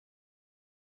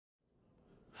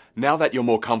Now that you're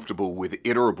more comfortable with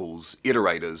iterables,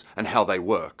 iterators, and how they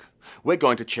work, we're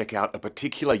going to check out a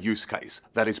particular use case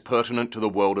that is pertinent to the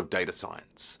world of data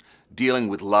science, dealing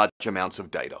with large amounts of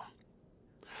data.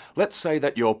 Let's say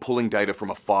that you're pulling data from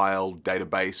a file,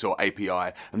 database, or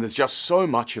API, and there's just so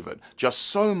much of it, just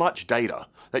so much data,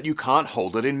 that you can't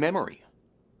hold it in memory.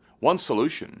 One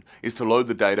solution is to load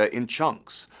the data in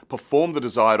chunks, perform the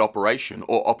desired operation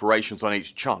or operations on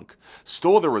each chunk,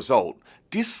 store the result,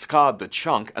 discard the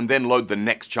chunk, and then load the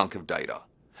next chunk of data.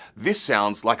 This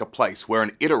sounds like a place where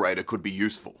an iterator could be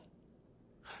useful.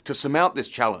 To surmount this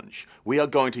challenge, we are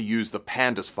going to use the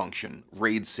pandas function,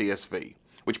 read CSV,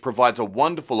 which provides a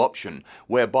wonderful option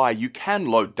whereby you can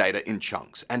load data in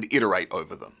chunks and iterate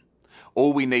over them.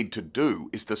 All we need to do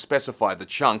is to specify the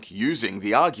chunk using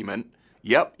the argument,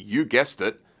 yep, you guessed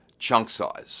it, chunk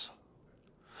size.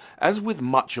 As with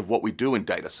much of what we do in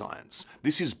data science,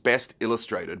 this is best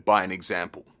illustrated by an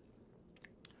example.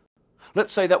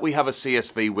 Let's say that we have a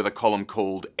CSV with a column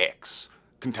called X,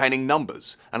 containing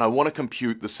numbers, and I want to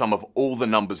compute the sum of all the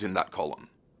numbers in that column.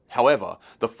 However,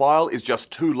 the file is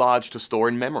just too large to store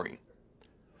in memory.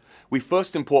 We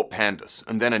first import pandas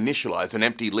and then initialize an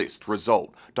empty list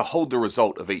result to hold the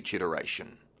result of each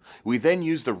iteration. We then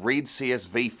use the read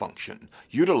CSV function,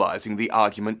 utilizing the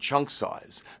argument chunk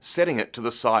size, setting it to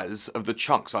the size of the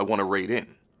chunks I want to read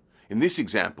in. In this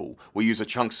example, we use a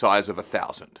chunk size of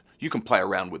 1,000. You can play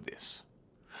around with this.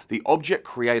 The object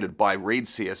created by read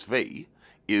CSV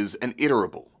is an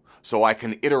iterable, so I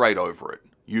can iterate over it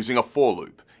using a for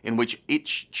loop in which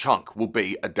each chunk will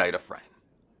be a data frame.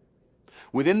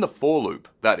 Within the for loop,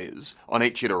 that is, on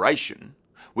each iteration,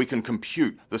 we can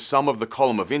compute the sum of the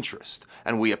column of interest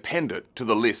and we append it to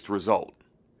the list result.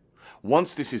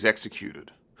 Once this is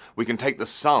executed, we can take the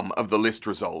sum of the list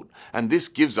result and this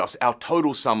gives us our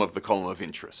total sum of the column of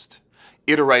interest.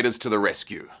 Iterators to the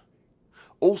rescue.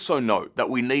 Also note that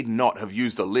we need not have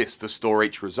used a list to store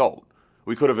each result.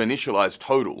 We could have initialized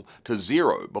total to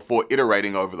 0 before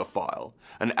iterating over the file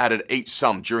and added each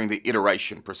sum during the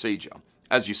iteration procedure,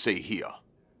 as you see here.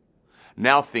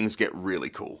 Now things get really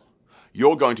cool.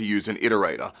 You're going to use an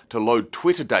iterator to load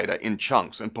Twitter data in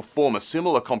chunks and perform a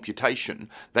similar computation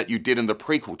that you did in the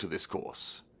prequel to this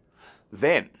course.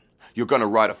 Then, you're going to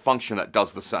write a function that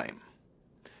does the same.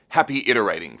 Happy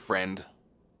iterating, friend.